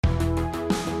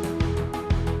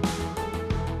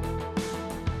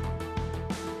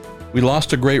We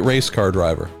lost a great race car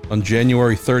driver on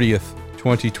January 30th,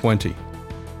 2020,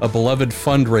 a beloved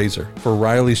fundraiser for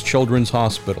Riley's Children's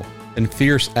Hospital and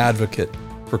fierce advocate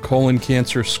for colon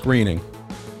cancer screening.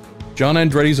 John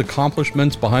Andretti's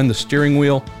accomplishments behind the steering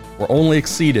wheel were only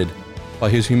exceeded by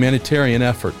his humanitarian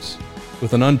efforts.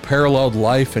 With an unparalleled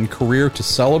life and career to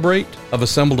celebrate, I've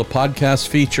assembled a podcast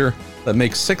feature that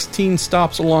makes 16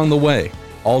 stops along the way,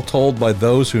 all told by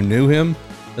those who knew him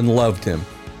and loved him.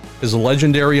 His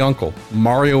legendary uncle,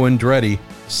 Mario Andretti,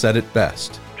 said it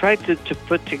best. Try to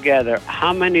put together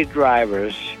how many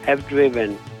drivers have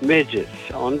driven midgets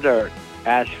on dirt,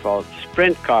 asphalt,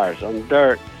 sprint cars on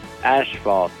dirt,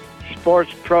 asphalt,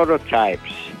 sports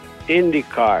prototypes, Indy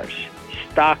cars,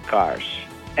 stock cars,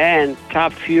 and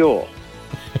Top Fuel.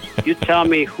 You tell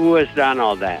me who has done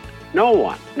all that. No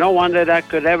one. No one that I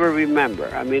could ever remember.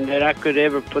 That I could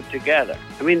ever put together.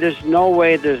 There's no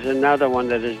way there's another one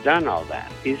that has done all that.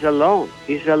 He's alone.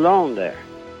 He's alone there.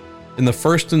 In the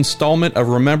first installment of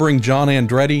Remembering John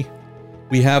Andretti,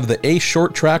 we have the ace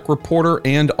short track reporter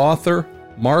and author,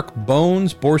 Mark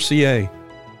Bones Bourcier,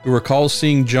 who recalls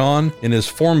seeing John in his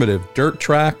formative dirt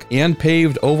track and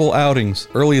paved oval outings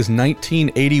early as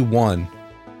 1981.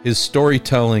 His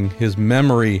storytelling, his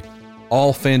memory,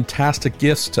 all fantastic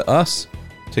gifts to us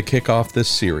to kick off this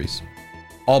series.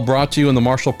 All brought to you in the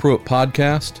Marshall Pruitt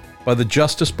podcast by the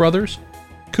Justice Brothers,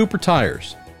 Cooper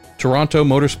Tires,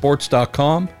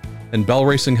 TorontoMotorsports.com, and Bell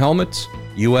Racing Helmets,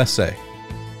 USA.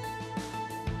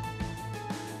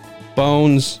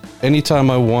 Bones, anytime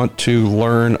I want to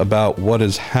learn about what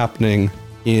is happening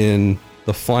in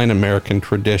the fine American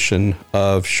tradition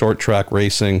of short track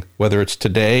racing, whether it's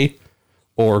today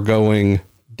or going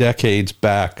decades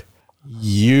back,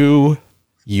 your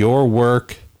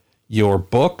work, your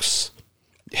books,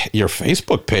 your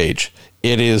Facebook page,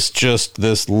 it is just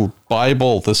this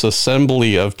Bible, this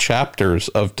assembly of chapters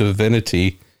of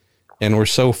divinity. And we're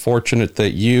so fortunate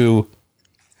that you,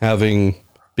 having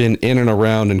been in and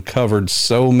around and covered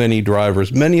so many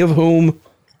drivers, many of whom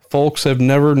folks have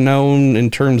never known in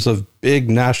terms of big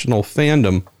national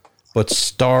fandom, but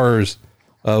stars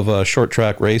of short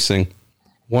track racing.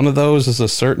 One of those is a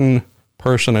certain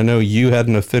person I know you had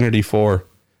an affinity for,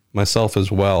 myself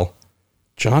as well.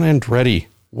 John Andretti.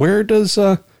 Where does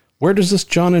this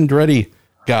John Andretti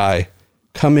guy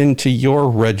come into your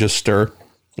register?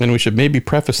 And we should maybe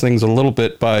preface things a little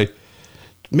bit by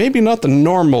maybe not the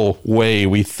normal way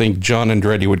we think John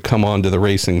Andretti would come onto the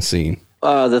racing scene.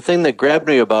 The thing that grabbed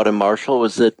me about him, Marshall,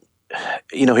 was that,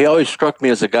 he always struck me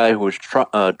as a guy who was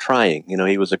trying.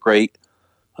 He was a great,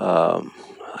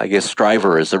 I guess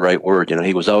striver is the right word.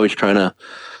 He was always trying to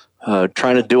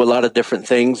do a lot of different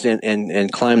things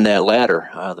and climb that ladder.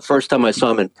 The first time I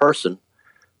saw him in person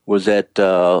was at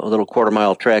a little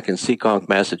quarter-mile track in Seekonk,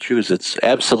 Massachusetts,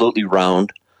 absolutely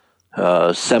round,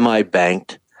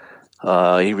 semi-banked. He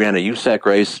ran a USAC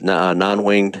race,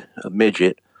 non-winged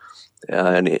midget.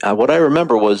 And what I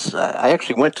remember was I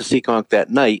actually went to Seekonk that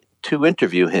night to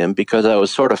interview him because I was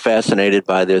sort of fascinated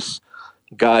by this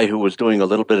guy who was doing a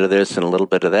little bit of this and a little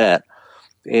bit of that.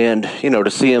 And,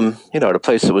 to see him, at a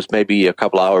place that was maybe a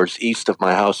couple hours east of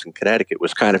my house in Connecticut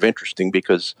was kind of interesting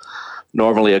because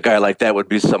normally a guy like that would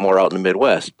be somewhere out in the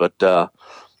Midwest. But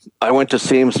I went to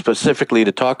see him specifically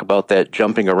to talk about that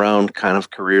jumping around kind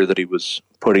of career that he was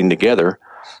putting together.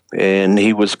 And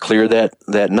he was clear that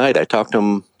night. I talked to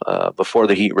him before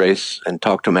the heat race and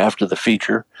talked to him after the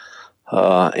feature.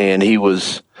 And he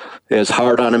was as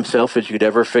hard on himself as you'd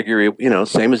ever figure,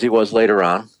 same as he was later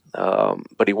on.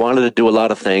 But he wanted to do a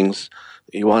lot of things.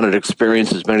 He wanted to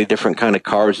experience as many different kind of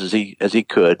cars as he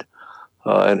could.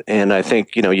 And I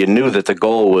think, you knew that the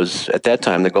goal was, at that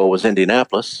time, the goal was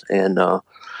Indianapolis. And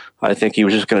I think he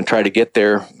was just going to try to get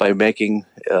there by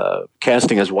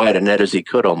casting as wide a net as he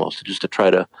could almost, just to try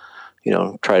to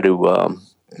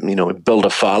build a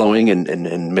following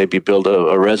and maybe build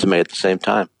a resume at the same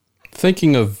time.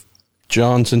 Thinking of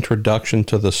John's introduction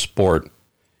to the sport,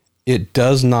 it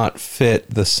does not fit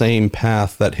the same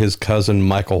path that his cousin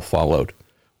Michael followed.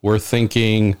 We're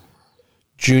thinking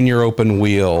junior open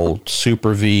wheel,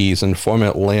 Super Vs, and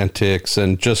Formula Atlantics,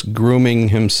 and just grooming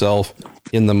himself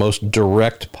in the most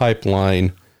direct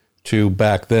pipeline to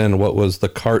back then what was the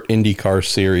kart IndyCar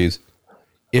series.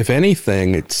 If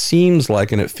anything, it seems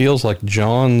like, and it feels like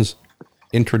John's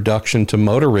introduction to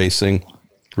motor racing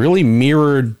really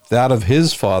mirrored that of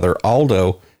his father,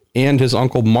 Aldo, and his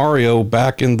uncle Mario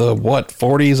back in the,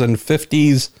 40s and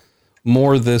 50s,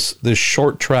 more this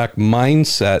short track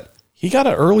mindset. He got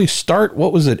an early start,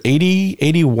 80,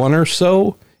 81 or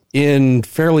so, in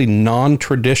fairly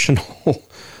non-traditional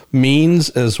means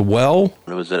as well.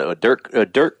 It was a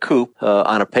dirt coupe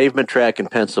on a pavement track in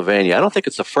Pennsylvania. I don't think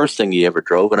it's the first thing he ever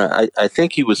drove, and I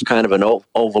think he was kind of an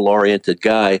oval-oriented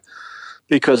guy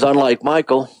because unlike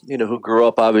Michael, who grew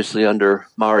up obviously under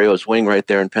Mario's wing right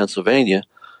there in Pennsylvania,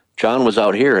 John was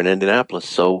out here in Indianapolis.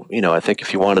 So, I think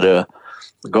if you wanted to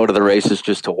go to the races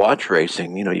just to watch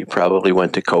racing, you probably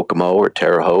went to Kokomo or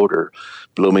Terre Haute or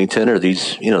Bloomington or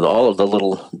these, all of the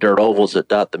little dirt ovals that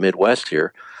dot the Midwest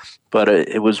here. But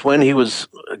it was when he was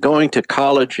going to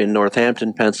college in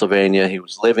Northampton, Pennsylvania. He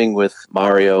was living with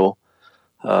Mario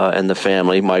and the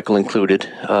family, Michael included,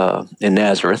 in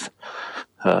Nazareth,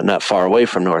 not far away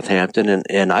from Northampton.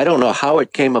 And I don't know how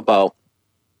it came about,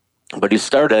 but he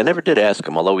started, I never did ask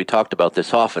him, although we talked about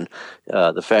this often,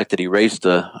 the fact that he raced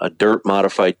a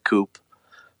dirt-modified coupe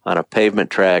on a pavement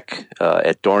track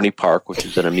at Dorney Park, which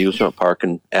is an amusement park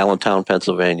in Allentown,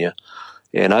 Pennsylvania.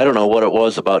 And I don't know what it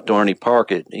was about Dorney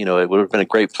Park. It would have been a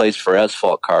great place for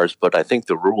asphalt cars, but I think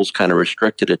the rules kind of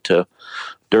restricted it to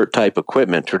dirt-type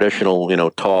equipment, traditional,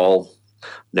 tall,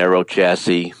 narrow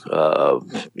chassis,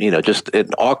 just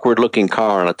an awkward-looking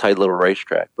car on a tight little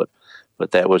racetrack. But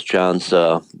that was John's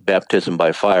baptism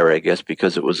by fire, I guess,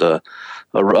 because it was a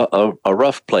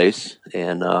rough place,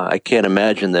 and I can't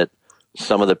imagine that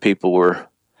some of the people were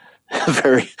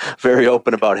very, very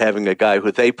open about having a guy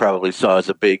who they probably saw as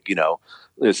a big,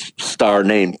 this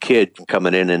star-named kid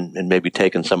coming in and maybe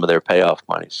taking some of their payoff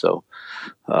money. So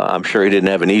I'm sure he didn't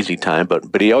have an easy time,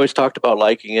 but he always talked about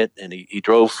liking it, and he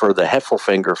drove for the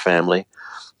Heffelfinger family,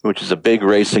 which is a big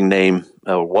racing name,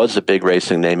 was a big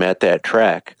racing name at that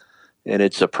track. And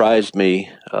it surprised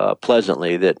me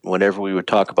pleasantly that whenever we would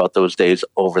talk about those days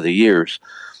over the years,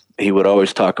 he would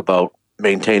always talk about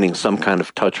maintaining some kind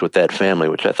of touch with that family,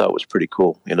 which I thought was pretty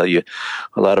cool. A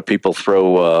lot of people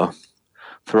throw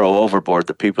overboard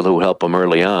the people who help them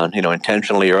early on,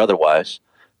 intentionally or otherwise.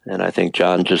 And I think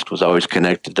John just was always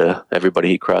connected to everybody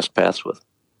he crossed paths with.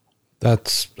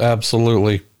 That's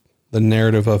absolutely the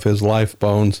narrative of his life,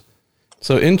 Bones.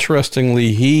 So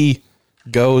interestingly, he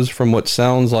goes from what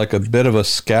sounds like a bit of a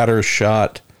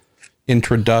scattershot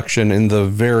introduction in the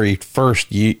very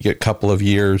first couple of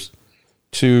years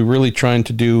to really trying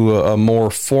to do a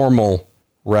more formal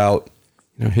route.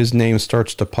 His name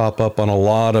starts to pop up on a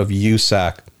lot of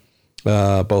USAC,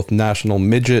 both national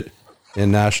midget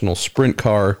and national sprint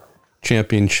car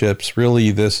championships.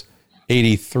 Really, this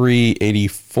 83,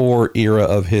 84 era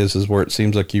of his is where it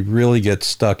seems like he really gets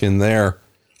stuck in there.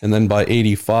 And then by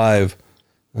 85,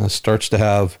 starts to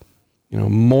have,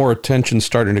 more attention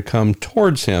starting to come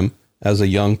towards him as a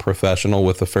young professional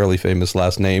with a fairly famous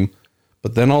last name,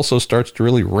 but then also starts to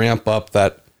really ramp up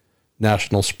that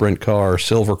national sprint car,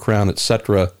 Silver Crown,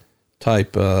 etc.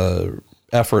 type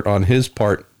effort on his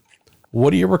part.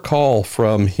 What do you recall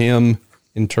from him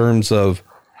in terms of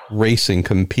racing,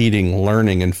 competing,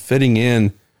 learning, and fitting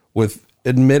in with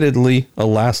admittedly a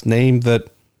last name that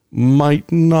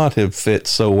might not have fit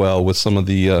so well with some of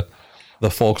the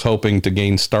folks hoping to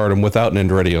gain stardom without an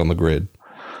Andretti on the grid?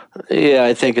 Yeah,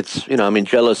 I think it's,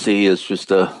 jealousy is just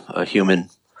a human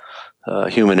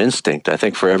instinct. I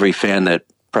think for every fan that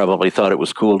probably thought it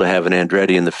was cool to have an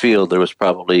Andretti in the field, there was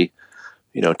probably,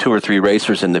 2 or 3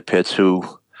 racers in the pits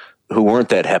who weren't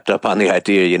that hepped up on the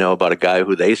idea, about a guy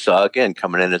who they saw, again,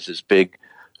 coming in as this big,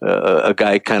 a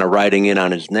guy kind of riding in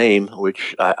on his name,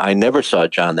 which I never saw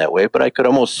John that way, but I could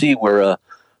almost see where a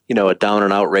down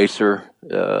and out racer,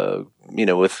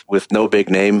 with no big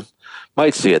name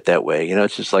might see it that way.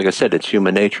 It's just, like I said, it's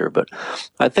human nature. But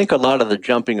I think a lot of the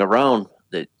jumping around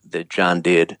that John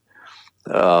did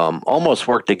almost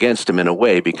worked against him in a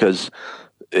way, because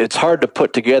it's hard to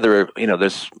put together,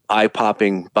 this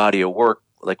eye-popping body of work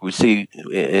like we see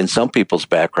in some people's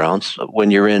backgrounds when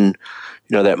you're in,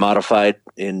 that modified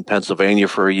in Pennsylvania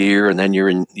for a year, and then you're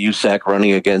in USAC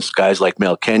running against guys like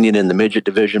Mel Kenyon in the midget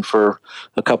division for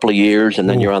a couple of years, and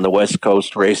then you're on the West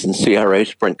Coast racing CRA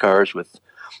sprint cars with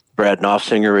Brad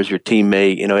Knopfsinger as your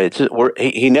teammate.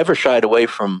 He never shied away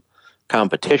from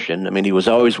competition. I mean, he was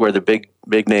always where the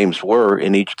big names were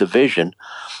in each division.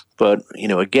 But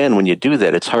again, when you do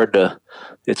that, it's hard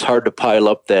to pile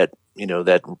up that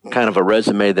that kind of a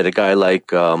resume that a guy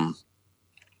like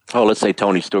let's say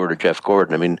Tony Stewart or Jeff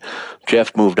Gordon. I mean,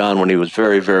 Jeff moved on when he was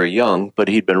very, very young, but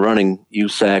he'd been running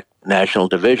USAC national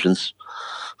divisions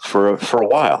for a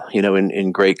while,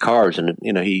 in great cars. And,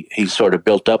 he sort of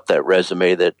built up that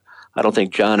resume that I don't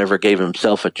think John ever gave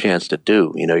himself a chance to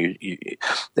do.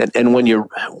 And when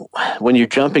you're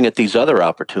jumping at these other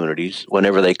opportunities,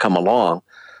 whenever they come along,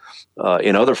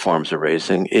 in other forms of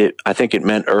racing, I think it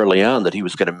meant early on that he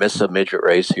was going to miss a midget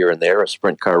race here and there, a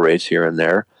sprint car race here and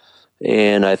there.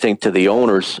 And I think to the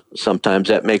owners, sometimes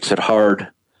that makes it hard,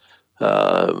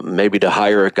 maybe to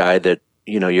hire a guy that,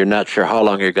 you're not sure how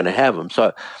long you're going to have him.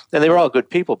 So, and they were all good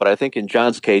people, but I think in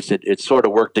John's case, it sort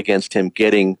of worked against him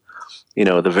getting,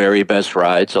 the very best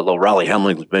rides, although Raleigh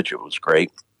Hemling's midget was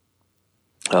great.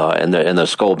 And the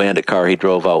Skull Bandit car he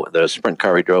drove out, the sprint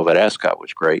car he drove at Ascot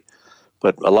was great.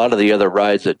 But a lot of the other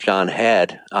rides that John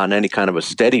had on any kind of a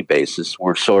steady basis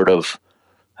were sort of,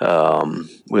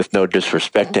 with no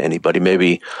disrespect to anybody,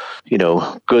 maybe,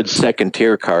 good second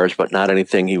tier cars, but not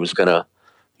anything he was going to,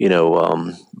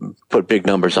 put big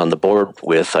numbers on the board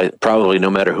with, probably no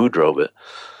matter who drove it.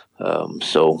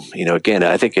 So, again,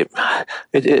 I think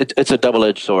it's a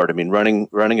double-edged sword. I mean, running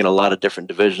in a lot of different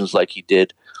divisions like he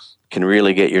did can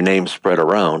really get your name spread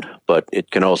around, but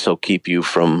it can also keep you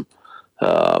from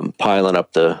piling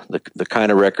up the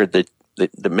kind of record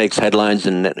that makes headlines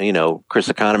in, Chris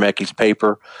Economacki's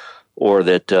paper, or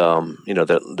that,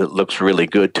 that looks really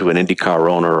good to an IndyCar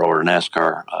owner or a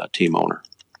NASCAR team owner.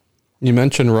 You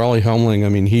mentioned Raleigh Hemling. I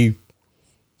mean, he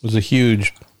was a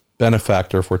huge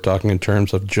benefactor, if we're talking in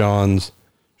terms of John's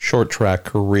short track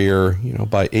career.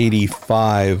 By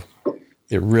 85,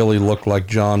 it really looked like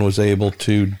John was able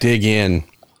to dig in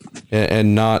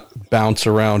and not bounce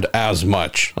around as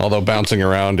much. Although bouncing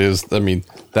around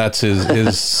that's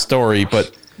his story.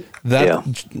 But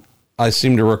I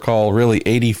seem to recall really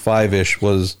 85-ish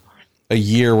was a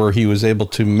year where he was able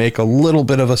to make a little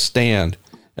bit of a stand.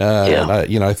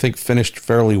 I think finished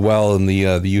fairly well in the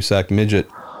USAC midget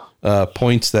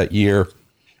points that year.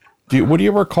 What do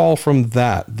you recall from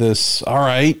that? All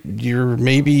right, you're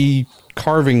maybe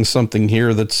carving something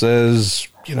here that says,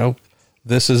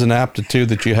 this is an aptitude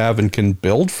that you have and can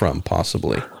build from,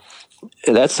 possibly.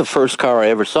 That's the first car I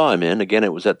ever saw him in. Again,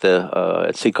 it was at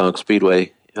at Seekonk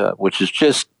Speedway, which is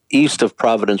just east of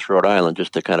Providence, Rhode Island,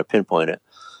 just to kind of pinpoint it,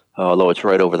 although it's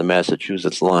right over the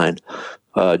Massachusetts line.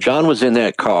 John was in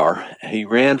that car. He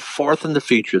ran fourth in the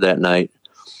feature that night,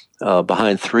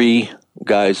 behind three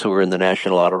guys who were in the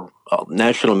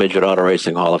National Midget Auto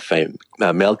Racing Hall of Fame.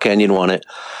 Mel Kenyon won it.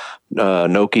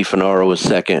 Noki Fenora was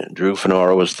second. Drew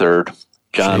Fenora was third.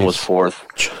 John was fourth.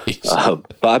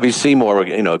 Bobby Seymour,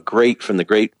 great from the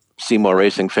great Seymour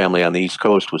racing family on the East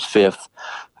Coast, was fifth.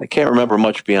 I can't remember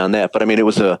much beyond that, but I mean, it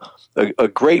was a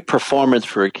great performance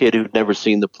for a kid who'd never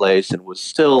seen the place and was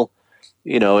still,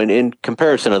 in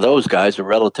comparison to those guys, a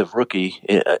relative rookie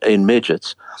in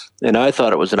midgets. And I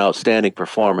thought it was an outstanding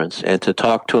performance. And to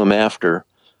talk to him after,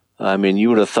 I mean, you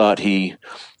would have thought he,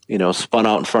 spun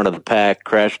out in front of the pack,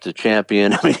 crashed the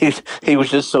champion. I mean, he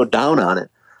was just so down on it.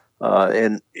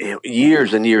 And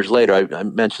years and years later, I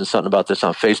mentioned something about this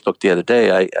on Facebook the other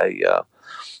day.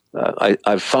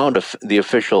 I found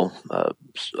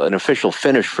an official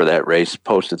finish for that race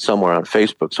posted somewhere on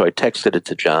Facebook. So I texted it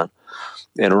to John,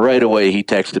 and right away he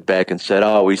texted back and said,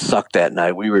 "Oh, we sucked that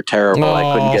night. We were terrible.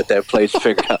 I couldn't get that place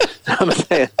figured out." I'm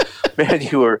saying, man,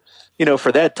 you were,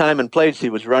 for that time and place, he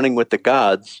was running with the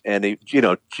gods, and he,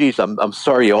 geez, I'm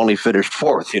sorry you only finished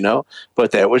fourth,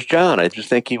 but that was John. I just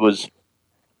think he was.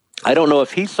 I don't know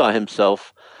if he saw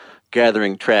himself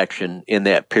gathering traction in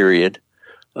that period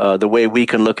the way we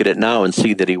can look at it now and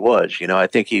see that he was. I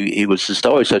think he was just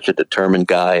always such a determined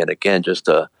guy, and again, just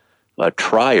a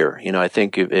trier. I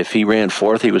think if he ran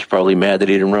fourth, he was probably mad that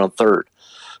he didn't run third.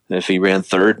 And if he ran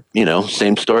third,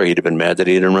 same story. He'd have been mad that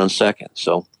he didn't run second.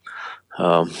 So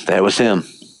that was him.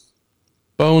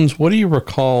 Bones, what do you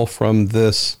recall from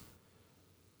this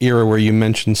era where you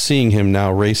mentioned seeing him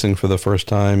now racing for the first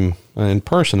time in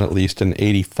person, at least in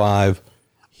 85?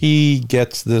 He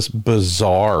gets this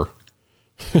bizarre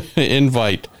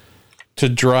invite to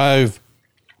drive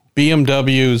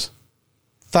BMW's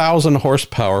 1,000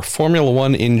 horsepower Formula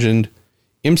One engined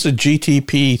IMSA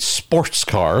GTP sports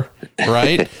car,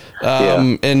 right?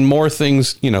 And more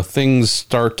things, things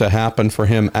start to happen for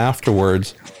him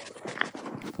afterwards.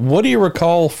 What do you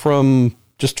recall from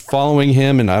just following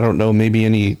him, and I don't know, maybe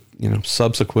any,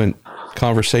 subsequent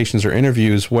conversations or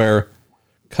interviews where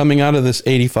coming out of this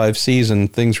 85 season,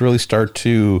 things really start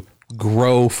to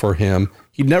grow for him?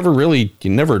 He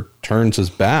never turns his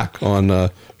back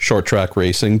on short track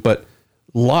racing, but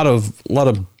a lot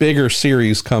of bigger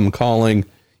series come calling.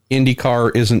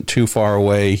 IndyCar isn't too far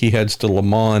away. He heads to Le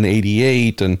Mans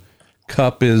 88, and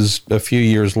Cup is a few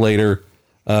years later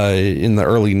in the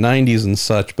early 90s and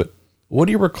such. But what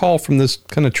do you recall from this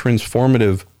kind of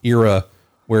transformative era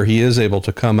where he is able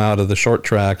to come out of the short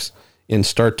tracks and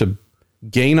start to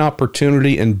gain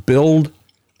opportunity and build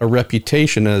a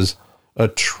reputation as a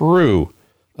true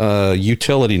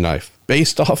utility knife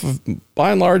based off of,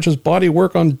 by and large, his body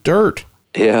work on dirt?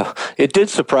 Yeah, it did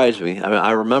surprise me. I mean,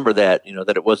 I remember that,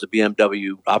 that it was a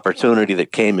BMW opportunity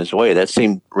that came his way. That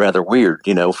seemed rather weird,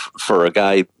 for a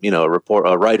guy,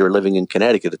 a writer living in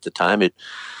Connecticut at the time.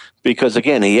 Because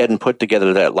again, he hadn't put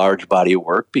together that large body of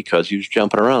work because he was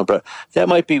jumping around. But that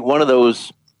might be one of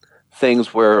those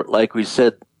things where, like we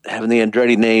said, having the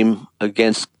Andretti name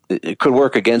it could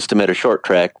work against him at a short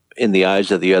track in the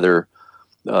eyes of the other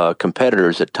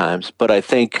competitors at times. But I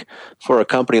think for a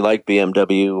company like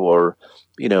BMW or,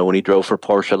 when he drove for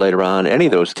Porsche later on, any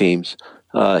of those teams,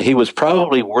 he was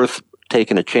probably worth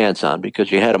taking a chance on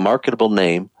because you had a marketable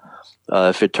name.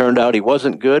 If it turned out he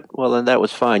wasn't good, well, then that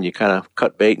was fine. You kind of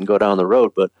cut bait and go down the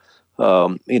road. But,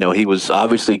 he was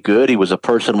obviously good. He was a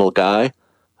personable guy.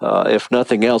 If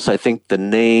nothing else, I think the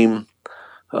name,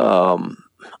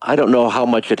 I don't know how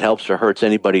much it helps or hurts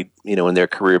anybody, in their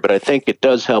career, but I think it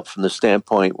does help from the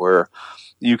standpoint where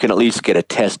you can at least get a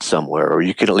test somewhere or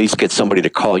you can at least get somebody to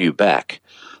call you back.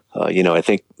 I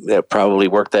think that probably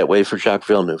worked that way for Jacques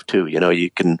Villeneuve too.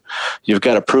 You've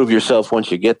got to prove yourself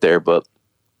once you get there, but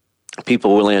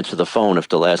people will answer the phone if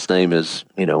the last name is,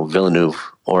 Villeneuve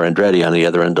or Andretti on the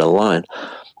other end of the line.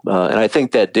 And I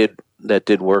think that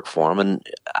did work for him. And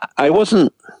it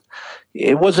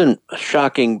wasn't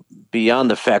shocking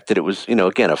beyond the fact that it was,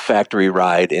 again, a factory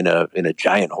ride in a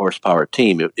giant horsepower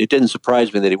team. It didn't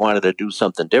surprise me that he wanted to do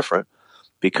something different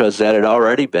because that had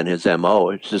already been his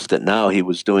MO. It's just that now he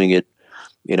was doing it,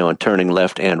 and turning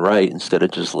left and right instead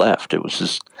of just left. It was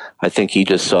just, I think he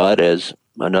just saw it as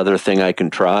another thing I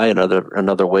can try,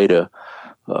 another way to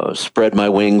spread my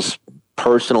wings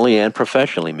personally and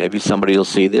professionally. Maybe somebody will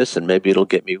see this and maybe it'll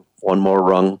get me one more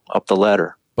rung up the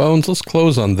ladder. Bones, let's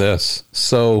close on this.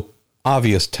 So,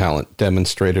 obvious talent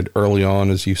demonstrated early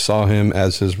on as you saw him,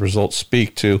 as his results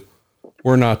speak to.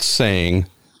 We're not saying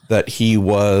that he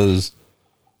was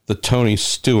the Tony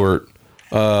Stewart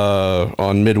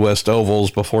on Midwest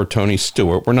Ovals before Tony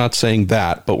Stewart. We're not saying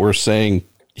that, but we're saying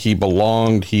he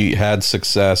belonged, he had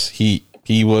success, he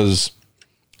was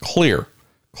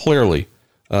clearly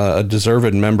a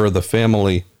deserved member of the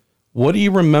family. What do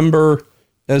you remember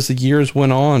as the years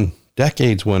went on,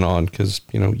 decades went on? Because,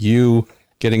 you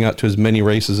getting out to as many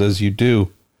races as you do,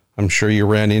 I'm sure you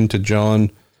ran into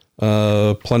John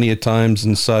plenty of times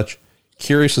and such.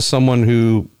 Curious as someone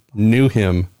who knew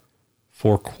him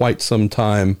for quite some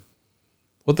time,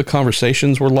 what the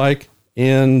conversations were like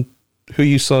and who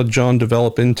you saw John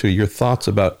develop into, your thoughts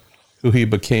about who he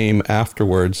became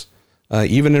afterwards,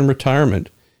 even in retirement,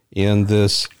 and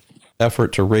this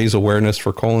effort to raise awareness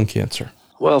for colon cancer.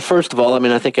 Well, first of all,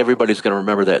 I think everybody's going to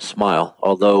remember that smile,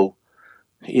 although,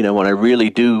 when I really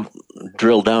do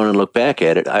drill down and look back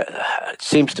at it, it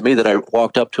seems to me that I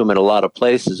walked up to him in a lot of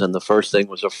places and the first thing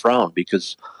was a frown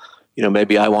because,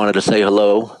 maybe I wanted to say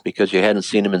hello because you hadn't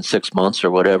seen him in 6 months or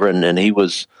whatever. And he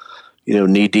was,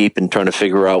 knee deep in trying to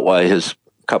figure out why his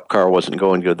cup car wasn't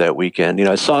going good that weekend.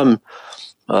 I saw him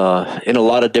in a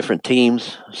lot of different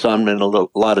teams, saw him in a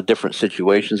lot of different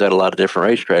situations at a lot of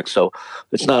different racetracks. So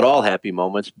it's not all happy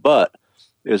moments, but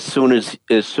as soon as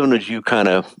you kind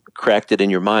of cracked it in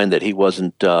your mind that he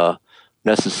wasn't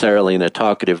necessarily in a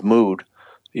talkative mood,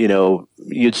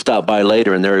 you'd stop by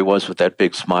later and there he was with that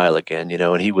big smile again,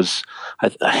 and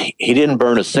he didn't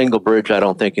burn a single bridge, I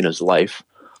don't think, in his life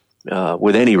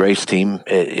with any race team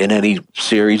in any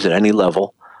series at any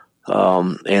level.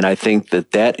 And I think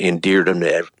that endeared him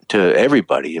to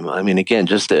everybody. Again,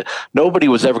 nobody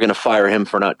was ever going to fire him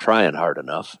for not trying hard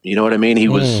enough. You know what I mean?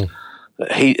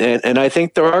 And I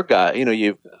think there are guys,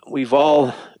 we've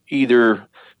all either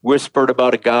whispered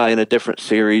about a guy in a different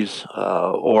series,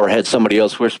 or had somebody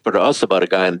else whisper to us about a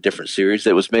guy in a different series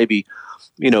that was maybe,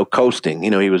 coasting.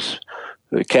 He was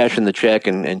cashing the check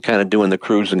and kind of doing the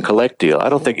cruise and collect deal. I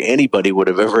don't think anybody would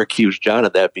have ever accused John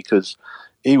of that because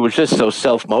he was just so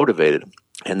self-motivated.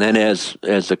 And then as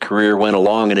the career went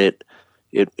along and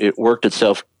it worked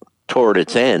itself toward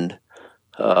its end,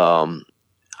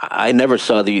 I never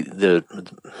saw the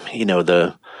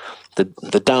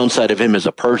downside of him as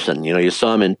a person. You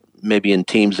saw him maybe in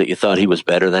teams that you thought he was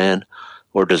better than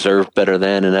or deserved better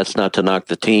than, and that's not to knock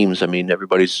the teams.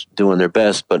 Everybody's doing their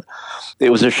best, but it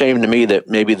was a shame to me that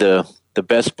maybe the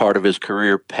best part of his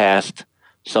career passed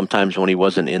sometimes when he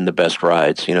wasn't in the best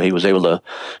rides. He was able to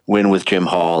win with Jim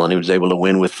Hall, and he was able to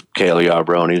win with Cale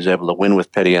Yarbrough, and he was able to win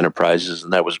with Petty Enterprises,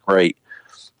 and that was great.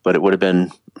 But it would have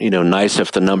been, nice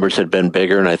if the numbers had been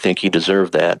bigger, and I think he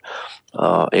deserved that.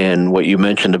 And what you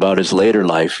mentioned about his later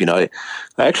life, I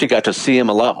actually got to see him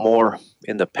a lot more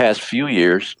in the past few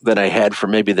years than I had for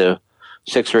maybe the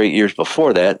 6 or 8 years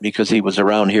before that, because he was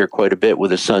around here quite a bit with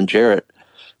his son Jarrett.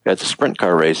 at the sprint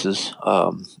car races.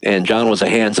 And John was a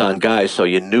hands-on guy, so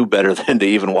you knew better than to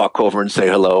even walk over and say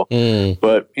hello.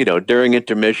 But, during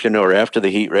intermission or after the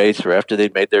heat race or after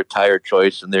they'd made their tire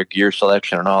choice and their gear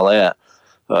selection and all that,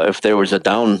 if there was a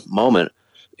down moment,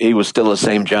 he was still the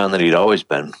same John that he'd always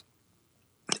been.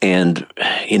 And,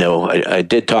 I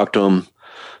did talk to him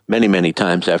many, many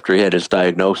times after he had his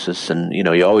diagnosis. And,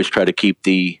 you always try to keep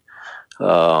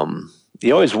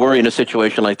you always worry in a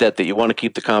situation like that you want to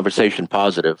keep the conversation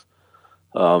positive.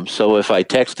 So if I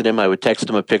texted him, I would text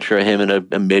him a picture of him in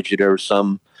a midget or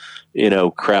some,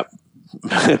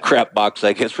 crap box,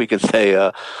 I guess we could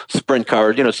say, sprint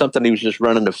car, something he was just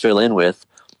running to fill in with.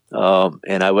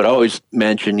 And I would always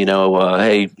mention,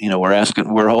 hey,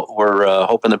 we're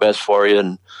hoping the best for you,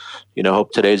 and,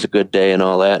 hope today's a good day and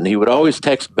all that. And he would always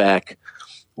text back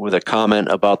with a comment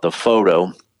about the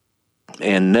photo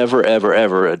and never, ever,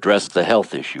 ever address the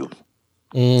health issue,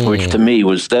 which to me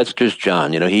that's just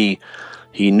John. He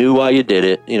knew why you did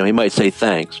it. He might say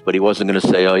thanks, but he wasn't going to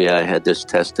say, oh yeah, I had this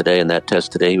test today and that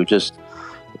test today. He would just,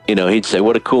 he'd say,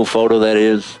 what a cool photo that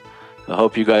is. I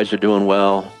hope you guys are doing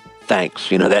well. Thanks.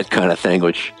 That kind of thing,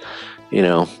 which,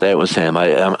 that was him.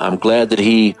 I'm glad that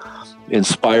he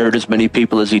inspired as many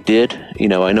people as he did.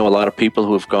 I know a lot of people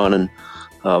who have gone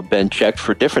and been checked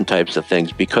for different types of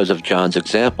things because of John's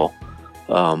example.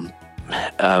 I'm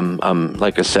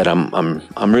like I said, I'm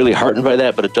really heartened by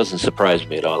that, but it doesn't surprise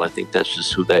me at all. I think that's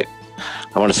just I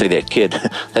want to say that kid,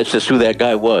 that's just who that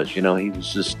guy was. He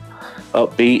was just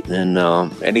upbeat, and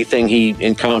anything he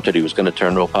encountered, he was going to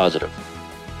turn real positive.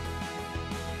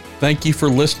 Thank you for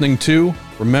listening to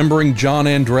Remembering John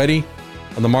Andretti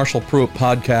on the Marshall Pruitt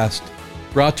Podcast,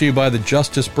 brought to you by the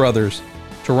Justice Brothers,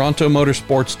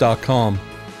 TorontoMotorsports.com,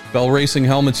 Bell Racing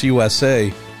Helmets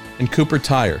USA, and Cooper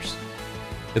Tires.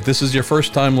 If this is your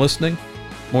first time listening,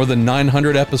 more than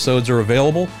 900 episodes are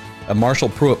available at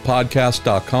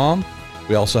MarshallPruittPodcast.com.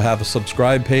 We also have a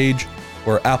subscribe page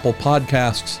where Apple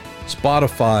Podcasts,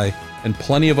 Spotify, and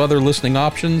plenty of other listening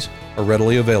options are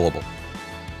readily available.